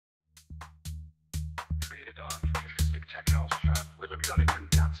tech house trap with electronic and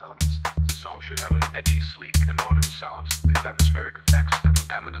dance elements. The song should have an edgy, sleek, and modern sound with atmospheric effects and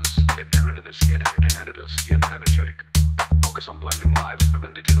contaminants inherent in its yet energetic. Focus on blending live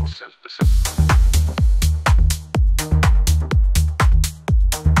and digital synthesis.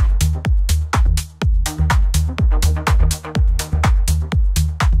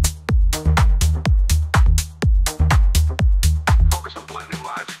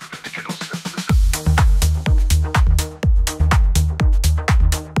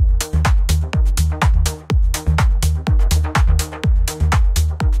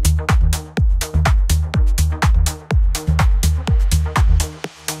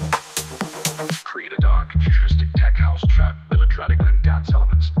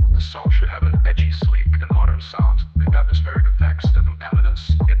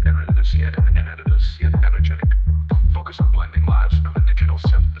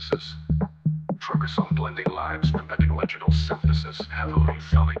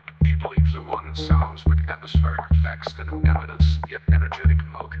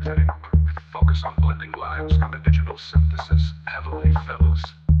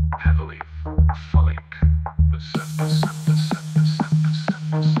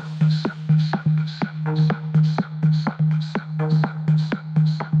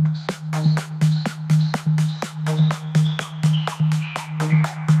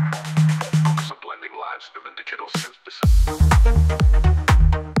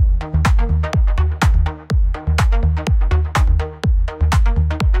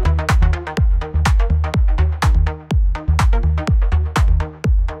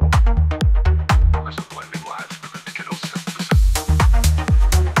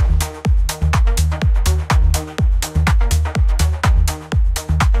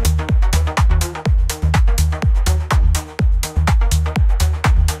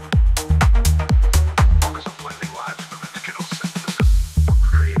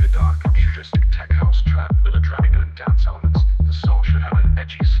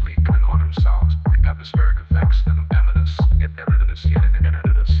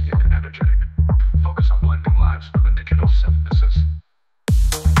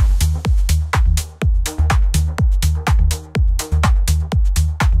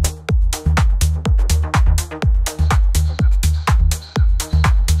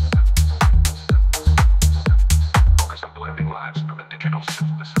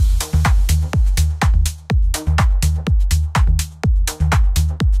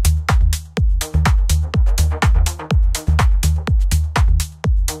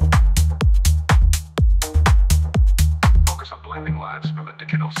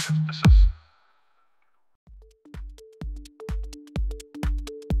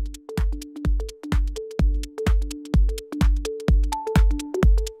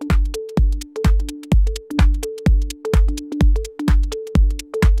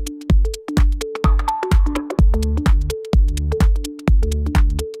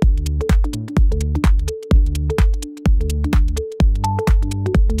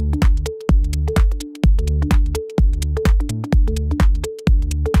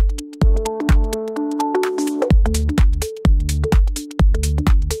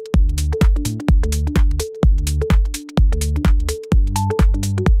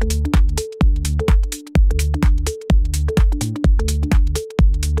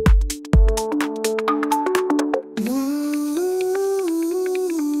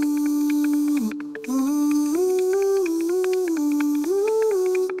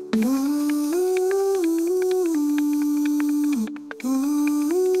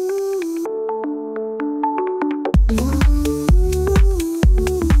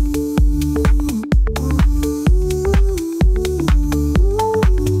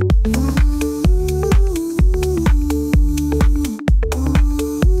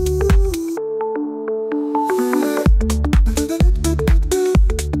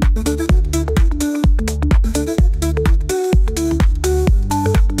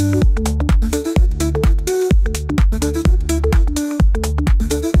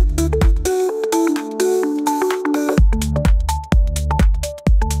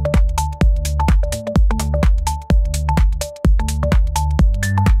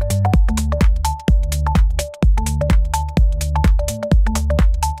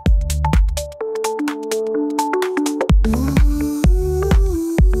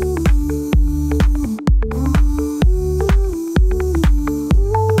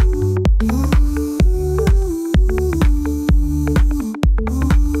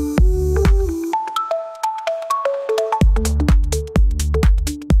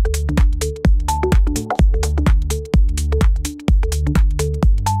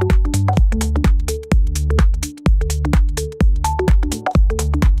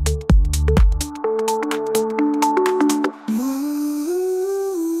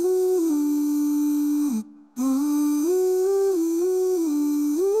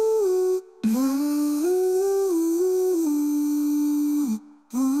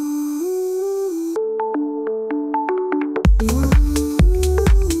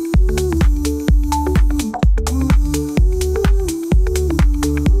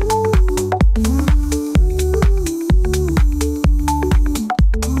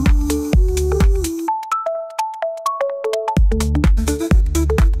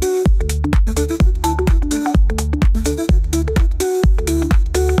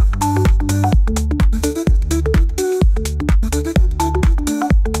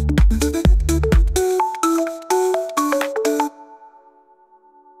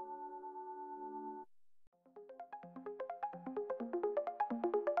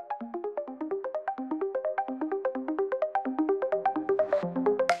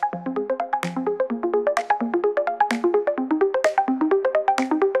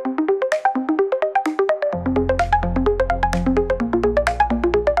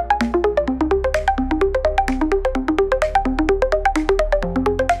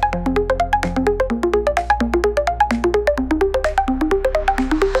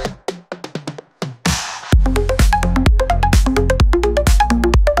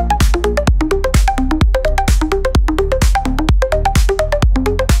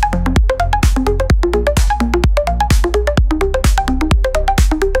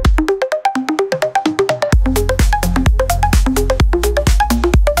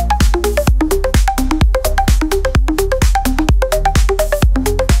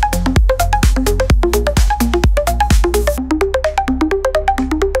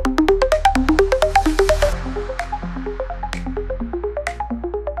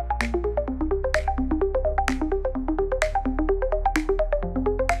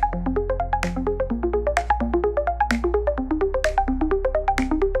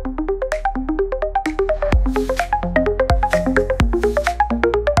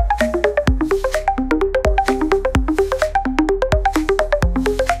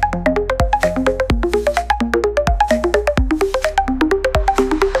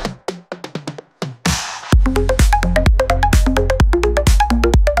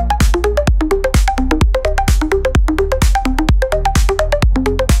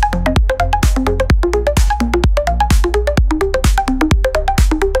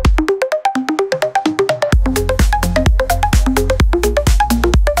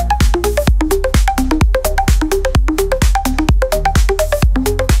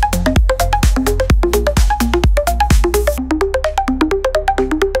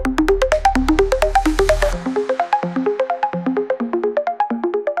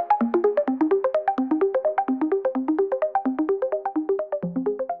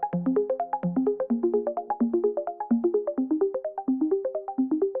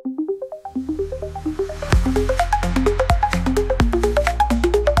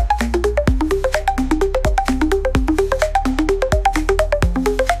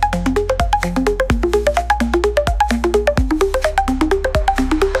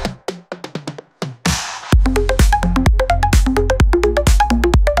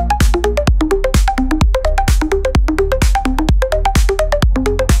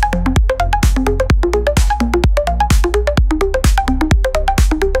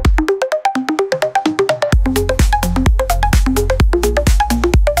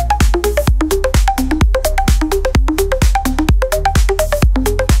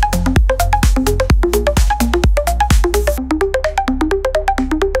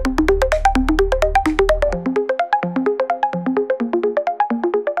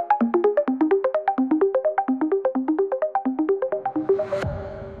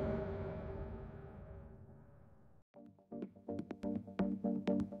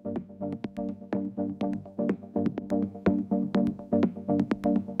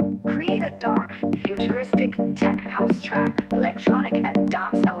 Create a dark, futuristic tech house track, electronic and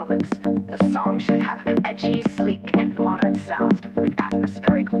dance elements. The song should have edgy, sleek, and modern sounds with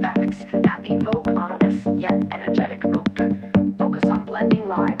atmospheric effects that evoke ominous yet energetic mood. Focus on blending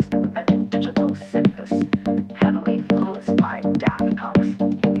lines with a digital synthesis, heavily influenced by Daft Punk's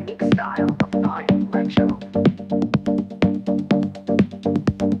unique style of fine retro.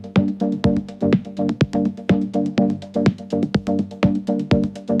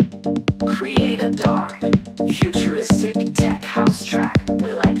 Create a dark, futuristic tech house track with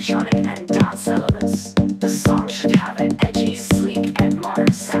electronic and dance elements. The song should have an edgy, sleek, and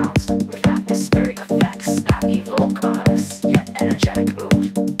modern sounds with atmospheric effects that evoke ominous yet energetic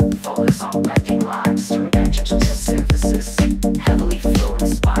mood. Focus on blending lines through digital synthesis, heavily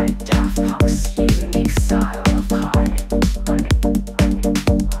influenced by Daft Punk's unique style of high.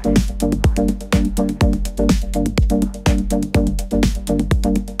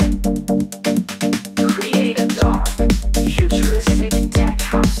 Create a dark, futuristic tech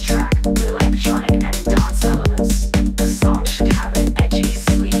house track with electronic and dance elements. The song should have an edgy,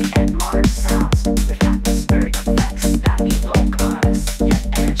 sleek, and modern sounds with atmospheric effects that evoke ominous yet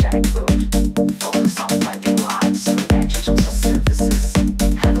energetic mood. Focus on blending lines through digital synthesis,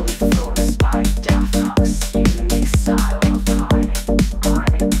 heavily influenced by Daft Punk's unique style of high.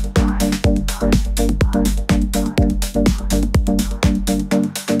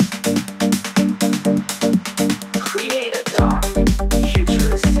 Create a dark,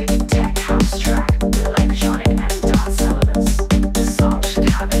 futuristic tech house track with electronic and dance elements. The song should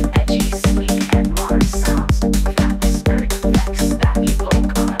have an edgy, sleek, and modern sounds with atmospheric effects that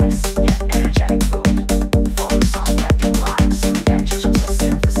evoke ominous yet energetic mood. Focus on blending lines through digital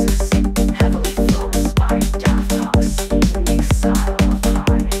synthesis, heavily influenced by Daft Punk's unique style of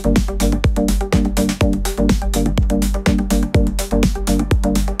high.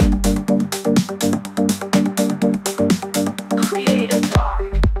 Create a dark,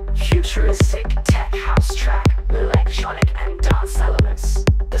 futuristic tech house track with electronic and dance elements.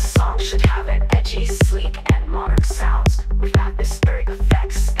 The song should have an edgy, sleek, and modern sounds with atmospheric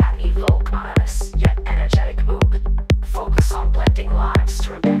effects that evoke ominous yet energetic mood. Focus on blending lines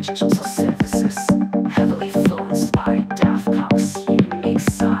through digital synthesis, heavily influenced by Daft Punk's unique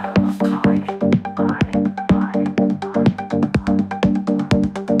style of high.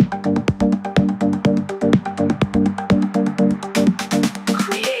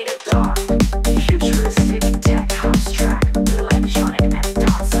 Create a dark, futuristic tech house track with electronic and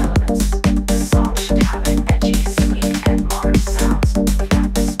dance elements. The song should have an edgy, sleek, and modern sounds with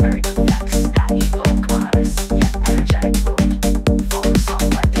atmospheric effects that evoke ominous yet energetic mood. Focus on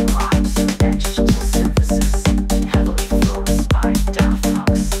blending lines through digital synthesis, heavily influenced by Daft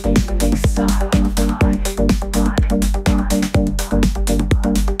Punk's unique style of high.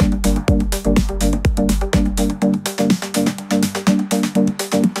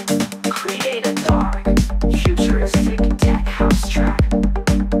 Create a dark, futuristic tech house track.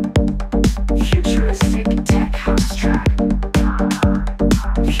 Futuristic tech house track.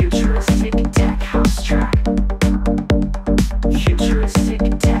 Futuristic tech house track. Futuristic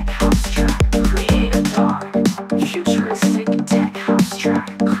tech house track. Create a dark, futuristic tech house track.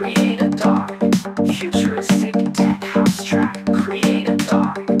 Create a dark, futuristic tech house track. Create a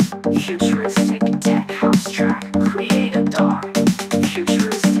dark, futuristic tech house track. Create a dark,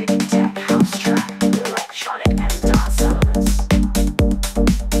 futuristic tech house track with electronic and dance elements.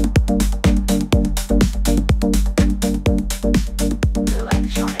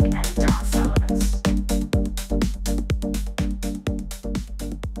 Electronic and dance elements.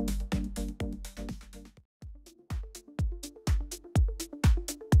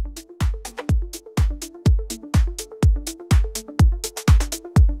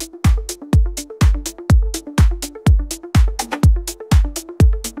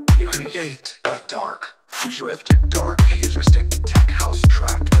 Create a dark, futuristic, futuristic tech house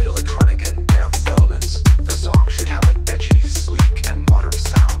track with electronic and dance elements. The song should have an edgy, sleek, and modern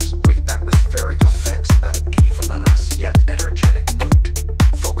sounds with atmospheric effects that give ominous yet energetic mood.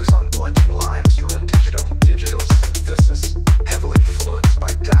 Focus on blending lines through a digital synthesis, heavily influenced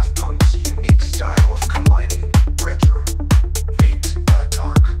by Daft Punk's unique style of combining retro, beat,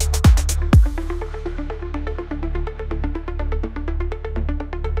 dark.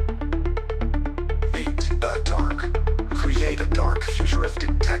 Create a dark,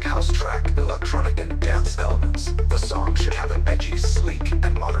 futuristic tech house track, electronic and dance elements. The song should have an edgy, sleek,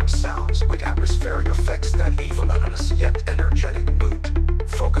 and modern sounds with atmospheric effects that leave an ominous yet energetic mood.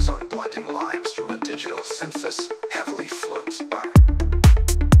 Focus on blending lines through a digital synthesis, heavily influenced by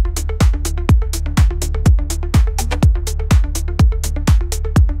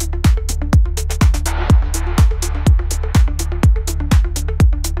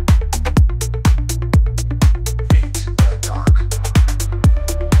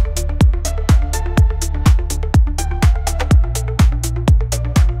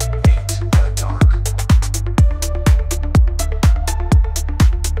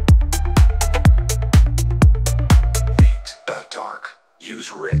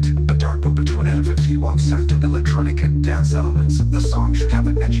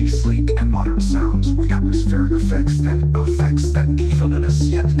sleek, and modern sounds with atmospheric effects that evilness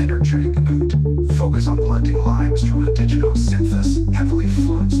yet energetic mood. Focus on blending lines from a digital synthesis, heavily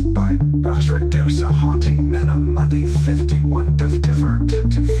influenced by reduce a haunting minimum Monday 51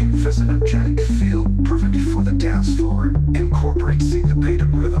 divergent to energetic feel, perfect for the dance floor. Incorporate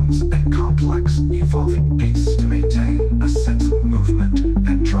syncopated rhythms and complex, evolving beats to maintain a sense of movement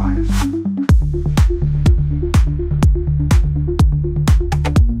and drive.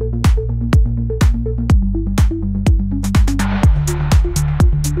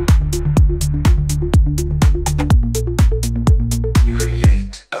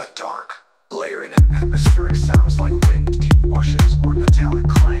 Atmospheric sounds like wind, deep washes, or metallic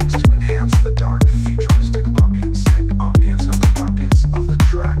clangs to enhance the dark, futuristic ambience of the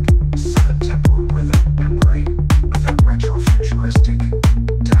track. Set a tempo, rhythm, and rain with that retro-futuristic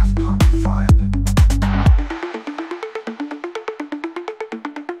Daft Punk vibe.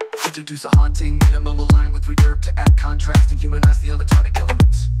 Introduce a haunting, minimal line with reverb to add contrast and humanize the electronic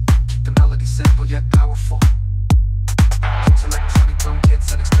elements. Keep the melody simple yet powerful. Use electronic drum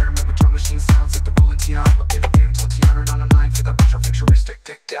kits and experiment with drum machine sounds like the rolling piano. In a game till piano on a line for that retro-futuristic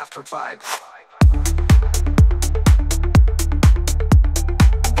Daft Punk vibe.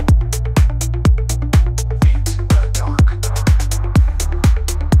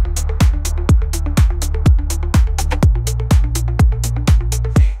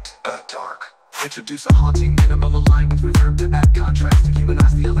 Introduce a haunting, minimal line with reverb to add contrast and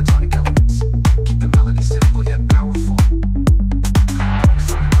humanize the electronic elements. Keep the melody simple yet powerful.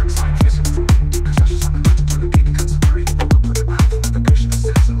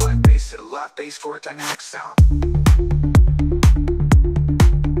 Live bass for a dynamic sound.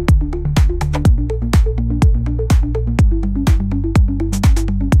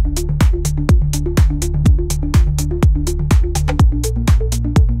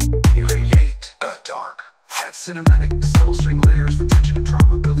 Cinematic, subtle string layers for tension and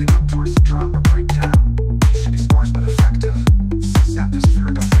drama, building up towards the drop or breakdown. These should be sparse but effective.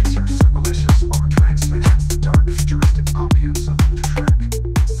 Atmospheric effects are circulations or tracks to enhance the dark, futuristic ambience of the track.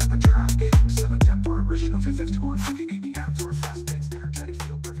 Set a tempo, original 51, 50 BPMs or fast-paced, energetic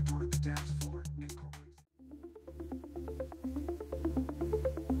feel, perfect for the dance floor.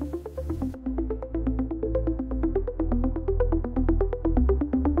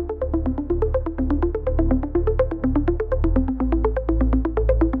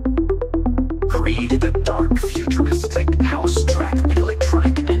 Created a dark, futuristic house track with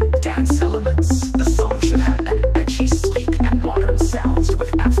electronic and dance elements. The song should have an edgy, sleek, and modern sounds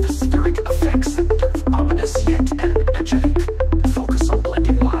with atmospheric effects that are ominous yet energetic. Focus on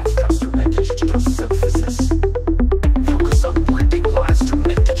blending live custom and digital synthesis. Focus on blending live custom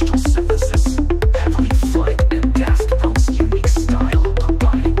and digital synthesis. Heavily flight and Daft Punk's unique style,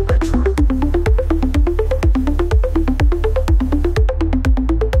 combining retro.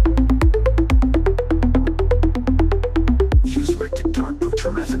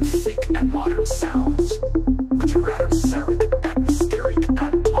 Thick and modern sounds with atmospheric, atmospheric,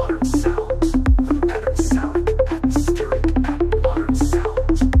 and modern sounds. With atmospheric, atmospheric, and modern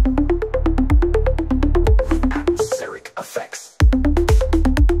sounds. With atmospheric effects.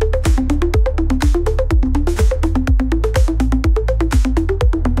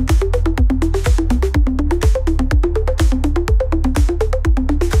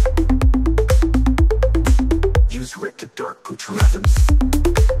 Use ripped to dark butcher rhythms.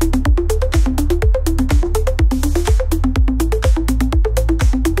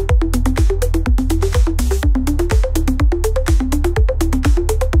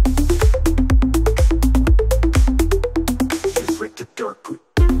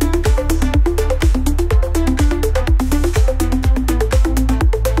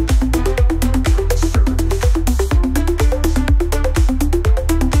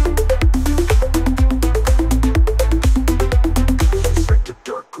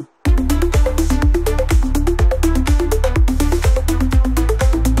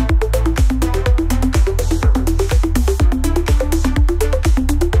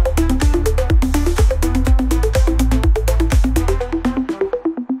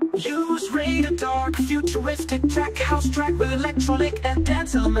 Futuristic track, house track with electronic and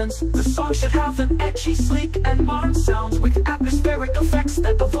dance elements. The song should have an edgy, sleek, and modern sound with atmospheric effects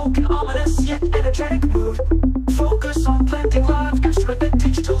that evoke an ominous yet energetic mood. Focus on blending live instrument and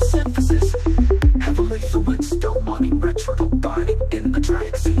digital synthesis. Heavily influenced, still money retro body in the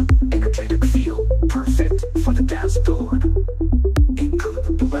track scene. Energetic feel, perfect for the dance floor.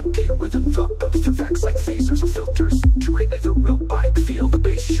 Include the web gear with the effects like phasers or filters to create the real bike feel. The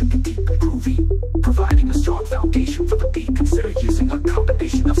bass should be deep and groovy, providing a strong foundation for the beat. Consider using a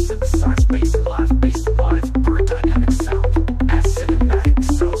combination of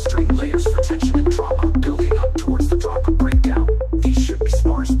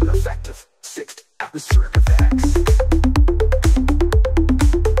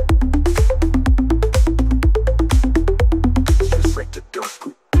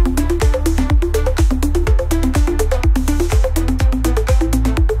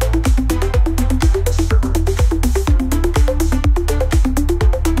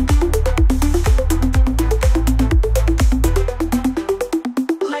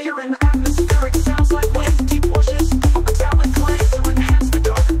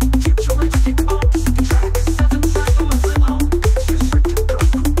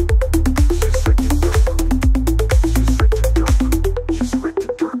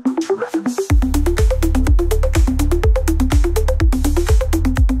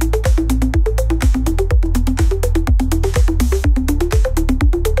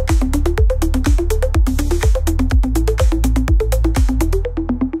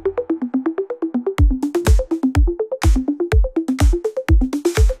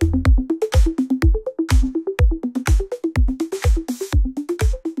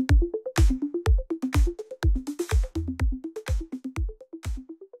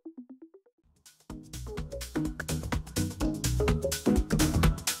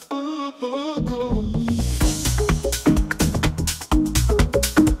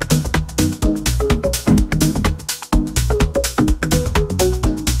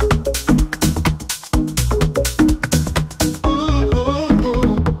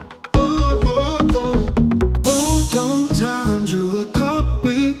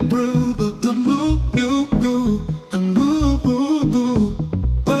me through, but the move you do and move,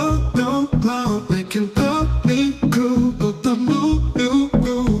 no cloud, they can put me through, but the move you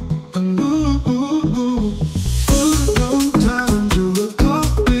do and move, no time to look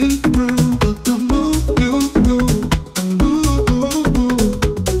up me through, but the move you do and move,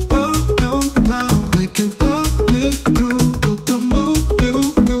 no cloud, they can put me through, but the move you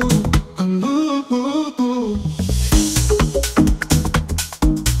do and move.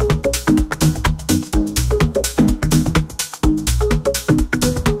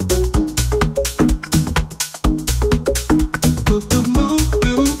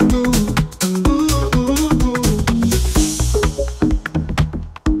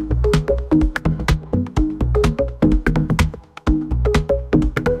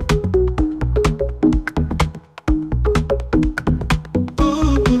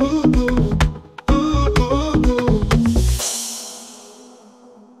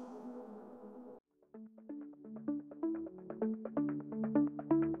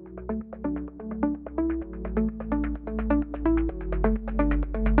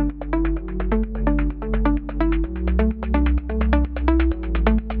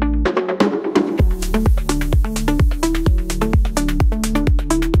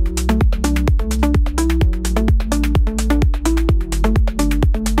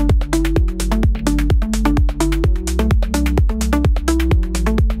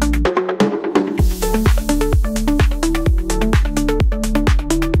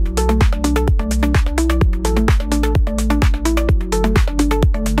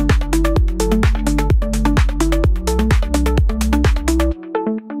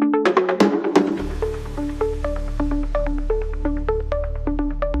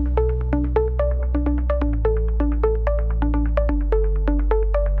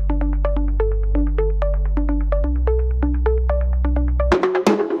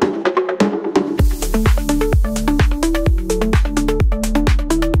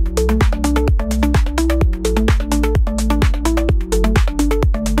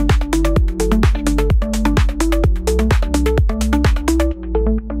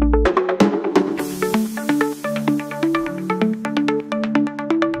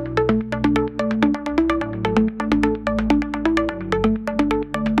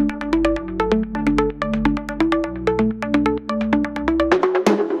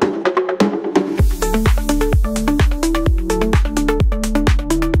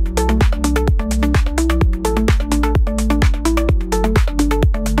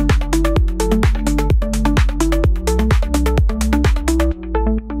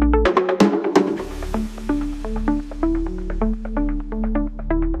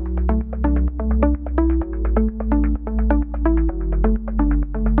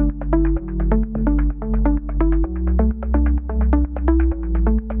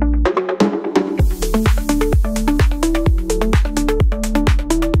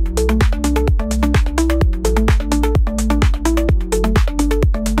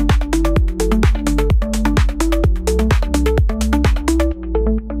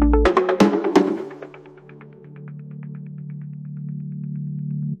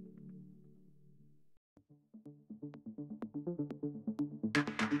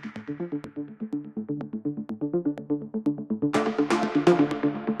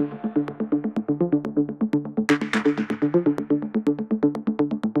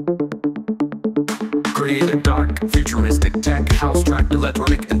 Create a dark, futuristic tech house track,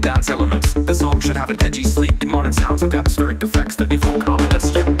 electronic and dance elements. The song should have an edgy, sleek, and modern sounds with atmospheric effects that evoke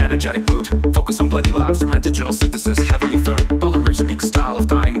ominous yet energetic mood. Focus on bloody labs and digital synthesis, heavily fun. Polymer's unique style of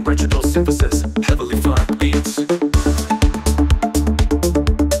dying digital synthesis, heavily fun beats.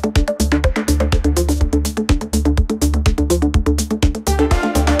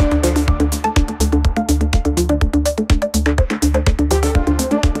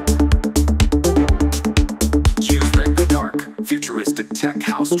 Tech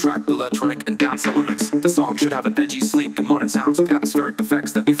house track, electronic and dance elements. The song should have an edgy, sleek, and modern sounds with atmospheric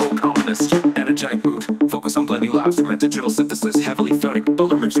effects that evoke ominous, energetic mood. Focus on blending labs from a digital synthesis, heavily phonic.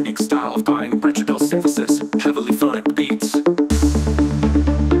 Polymer's unique style of dying digital synthesis, heavily phonic beats.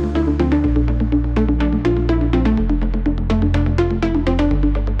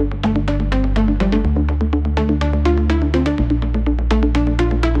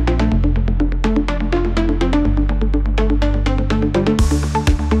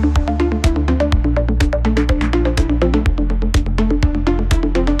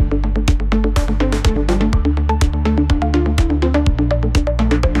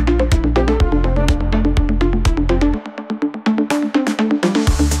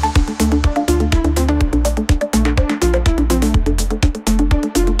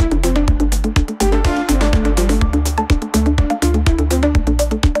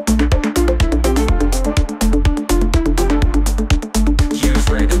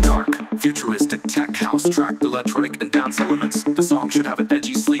 The song should have an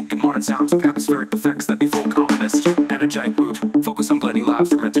edgy, sleek, and modern sounds with atmospheric effects that evoke calmness. Energetic mood, focus on blending live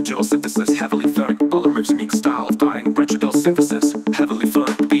through digital synthesis. Heavily third, all a unique style of dying, retro synthesis. Heavily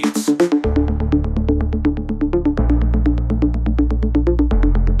third beats.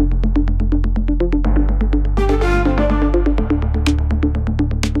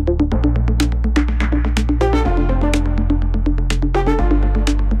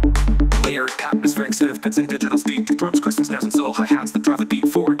 Fits in digital speed, drums, crystals, snares, and soul hi-hats that drive the beat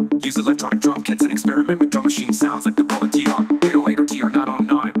forward. Use electronic drum kits and experiment with drum machine sounds like the Roller TR 808 or TR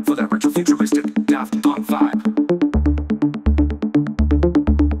 909 for that retro futuristic Daft Punk vibe.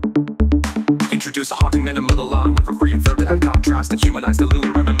 Introduce a haunting minimal line with a reverb that add contrast and humanize the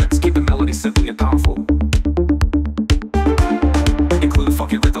lunar mix. Keep the melody simply and powerful. Include a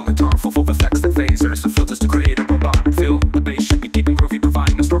funky rhythm and powerful full effects that phasers and filters to create a robotic feel. The bass should be deep and groovy,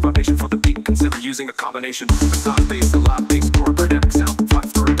 providing a store foundation for the beat. Consider using a combination of a sound bass, a loud bass, or a dynamic sound.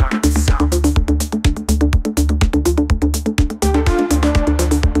 5-story dynamic sound.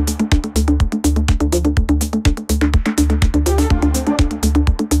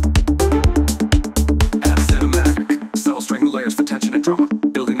 Add cinematic, subtle string layers for tension and drama,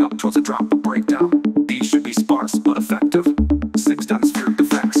 building up towards a drop or breakdown.